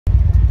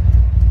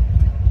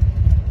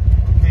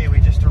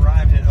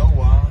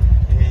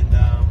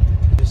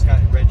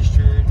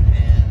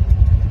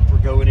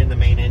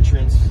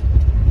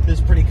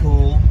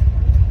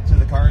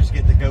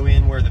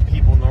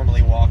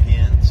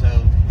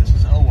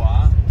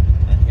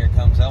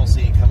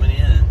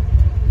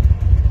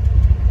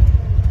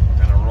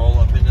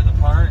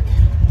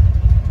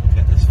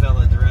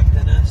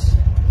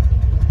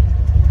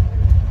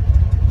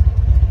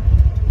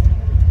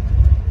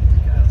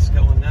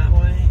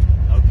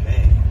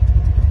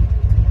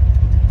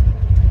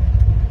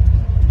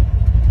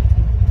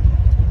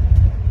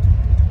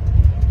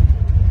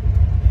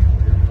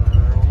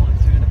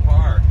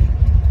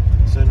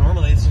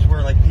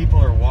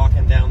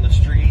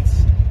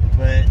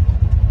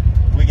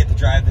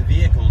drive the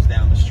vehicles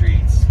down the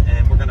streets,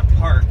 and we're going to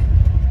park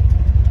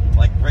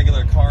like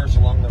regular cars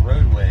along the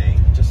roadway,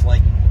 just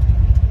like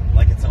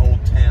it's an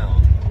old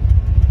town.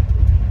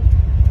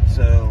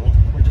 So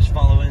we're just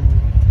following